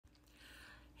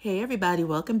Hey everybody,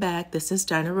 welcome back. This is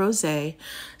Dinah Rose.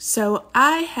 So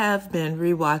I have been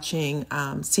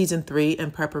rewatching season 3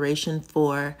 in preparation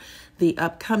for the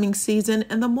upcoming season,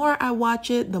 and the more I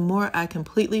watch it, the more I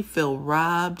completely feel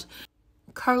robbed.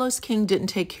 Carlos King didn't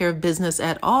take care of business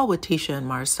at all with Tisha and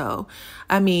Marsau.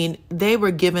 I mean, they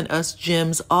were giving us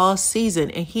gems all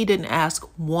season and he didn't ask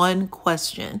one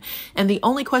question. And the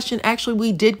only question actually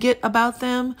we did get about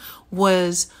them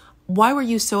was, why were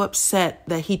you so upset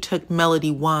that he took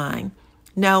Melody wine?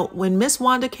 Now, when Miss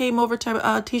Wanda came over to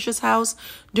Tisha's house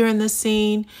during this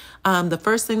scene, the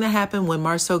first thing that happened when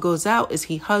Marsau goes out is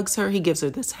he hugs her. He gives her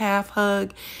this half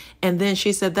hug. And then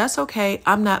she said, that's okay.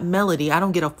 I'm not Melody. I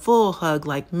don't get a full hug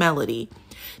like Melody.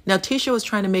 Now, Tisha was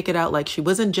trying to make it out like she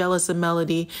wasn't jealous of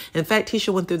Melody. In fact,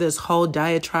 Tisha went through this whole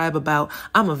diatribe about,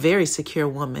 I'm a very secure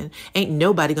woman. Ain't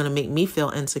nobody going to make me feel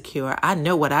insecure. I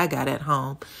know what I got at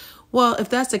home. Well, if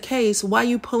that's the case, why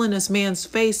you pulling this man's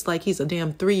face like he's a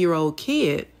damn 3-year-old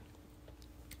kid?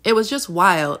 It was just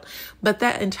wild. But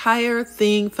that entire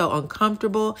thing felt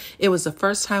uncomfortable. It was the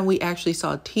first time we actually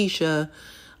saw Tisha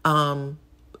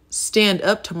stand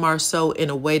up to Marsau in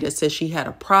a way that said she had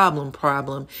a problem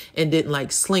and didn't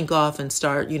like slink off and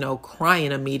start,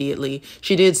 crying immediately.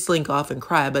 She did slink off and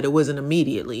cry, but it wasn't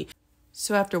immediately.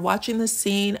 So after watching the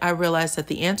scene, I realized that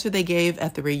the answer they gave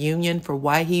at the reunion for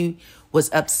why he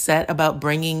was upset about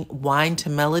bringing wine to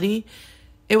Melody,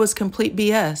 it was complete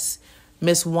BS.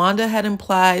 Miss Wanda had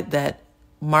implied that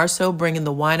Marsau bringing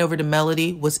the wine over to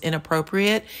Melody was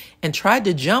inappropriate and tried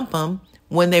to jump him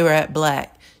when they were at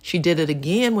Black. She did it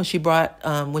again when she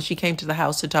came to the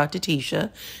house to talk to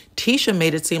Tisha. Tisha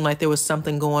made it seem like there was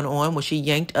something going on when she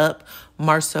yanked up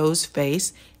Marsau's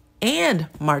face. And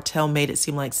Martell made it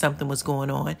seem like something was going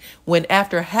on when,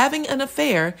 after having an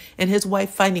affair and his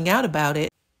wife finding out about it,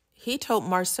 he told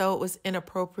Marsau it was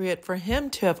inappropriate for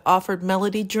him to have offered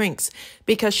Melody drinks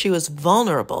because she was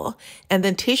vulnerable. And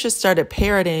then Tisha started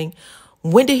parroting,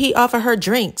 when did he offer her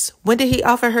drinks? When did he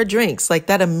offer her drinks? Like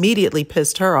that immediately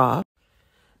pissed her off.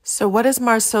 So what is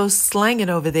Marsau slanging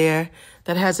over there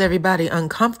that has everybody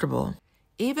uncomfortable?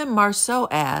 Even Marsau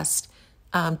asked,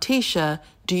 Tisha,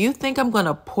 do you think I'm going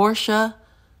to Porsha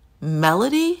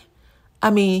Melody? I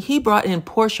mean, he brought in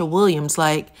Porsha Williams.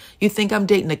 Like, you think I'm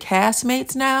dating the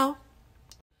castmates now?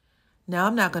 Now,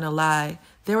 I'm not going to lie.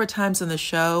 There were times in the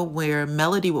show where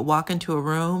Melody would walk into a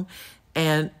room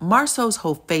and Marsau's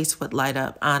whole face would light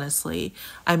up, honestly.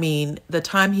 I mean, the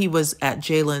time he was at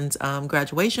Jalen's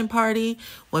graduation party,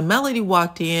 when Melody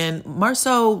walked in,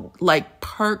 Marsau like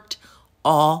perked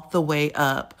all the way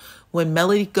up. When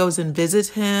Melody goes and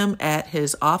visits him at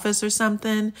his office or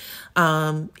something,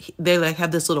 they like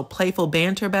have this little playful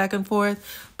banter back and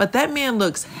forth. But that man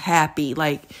looks happy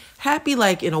like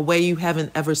in a way you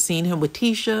haven't ever seen him with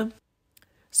Tisha.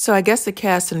 So I guess the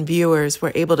cast and viewers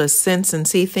were able to sense and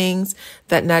see things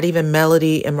that not even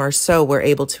Melody and Marsau were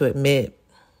able to admit.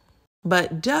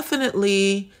 But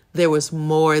definitely there was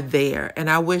more there. And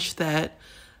I wish that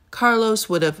Carlos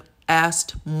would have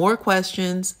asked more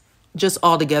questions, just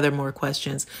altogether more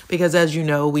questions, because as you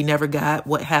know, we never got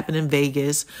what happened in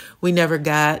Vegas. We never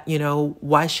got,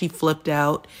 why she flipped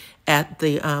out at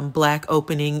the Black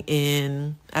opening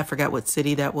in, I forgot what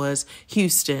city that was,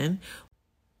 Houston.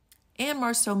 And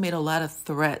Marsau made a lot of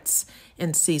threats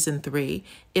in season 3.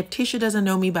 If Tisha doesn't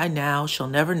know me by now, she'll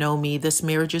never know me. This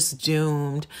marriage is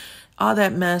doomed. All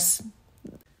that mess.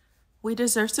 We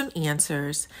deserve some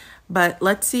answers. But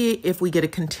let's see if we get a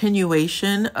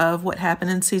continuation of what happened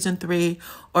in season 3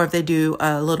 or if they do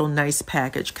a little nice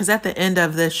package. Because at the end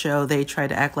of this show, they try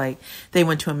to act like they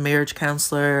went to a marriage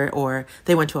counselor or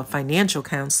they went to a financial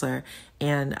counselor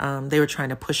and they were trying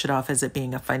to push it off as it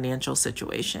being a financial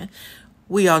situation.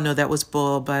 We all know that was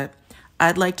bull, but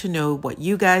I'd like to know what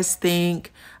you guys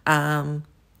think.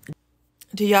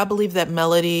 Do y'all believe that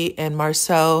Melody and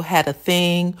Marsau had a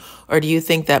thing? Or do you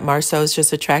think that Marsau is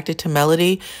just attracted to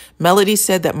Melody? Melody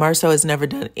said that Marsau has never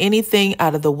done anything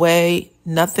out of the way,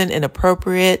 nothing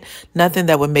inappropriate, nothing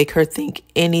that would make her think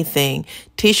anything.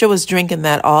 Tisha was drinking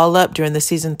that all up during the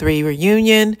season 3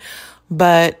 reunion,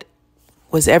 but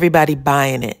was everybody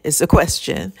buying it is the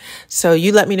question. So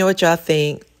you let me know what y'all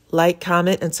think. Like,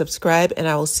 comment, and subscribe, and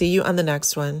I will see you on the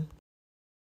next one.